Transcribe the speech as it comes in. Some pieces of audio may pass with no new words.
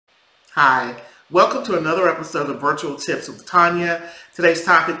Hi, welcome to another episode of Virtual Tips with Tanya. Today's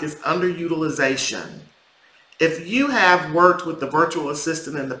topic is underutilization. If you have worked with the virtual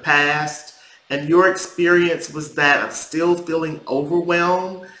assistant in the past and your experience was that of still feeling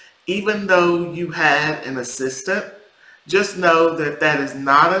overwhelmed, even though you had an assistant, just know that that is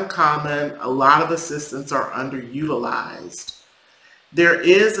not uncommon. A lot of assistants are underutilized. There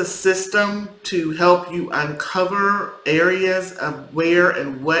is a system to help you uncover areas of where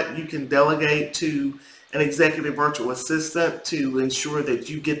and what you can delegate to an executive virtual assistant to ensure that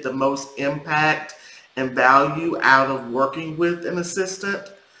you get the most impact and value out of working with an assistant.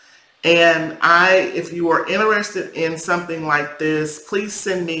 And if you are interested in something like this, please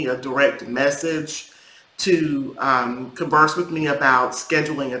send me a direct message to converse with me about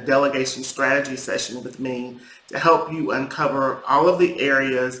scheduling a delegation strategy session with me to help you uncover all of the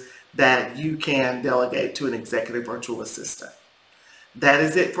areas that you can delegate to an executive virtual assistant. That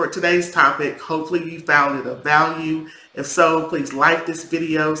is it for today's topic. Hopefully you found it of value. If so, please like this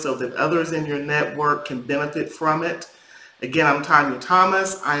video so that others in your network can benefit from it. Again, I'm Tanya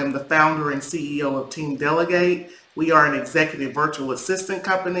Thomas. I am the founder and CEO of Team Delegate. We are an executive virtual assistant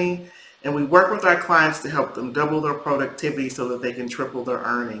company, and we work with our clients to help them double their productivity so that they can triple their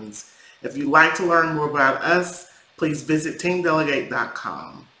earnings. If you'd like to learn more about us, please visit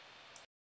teamdelegate.com.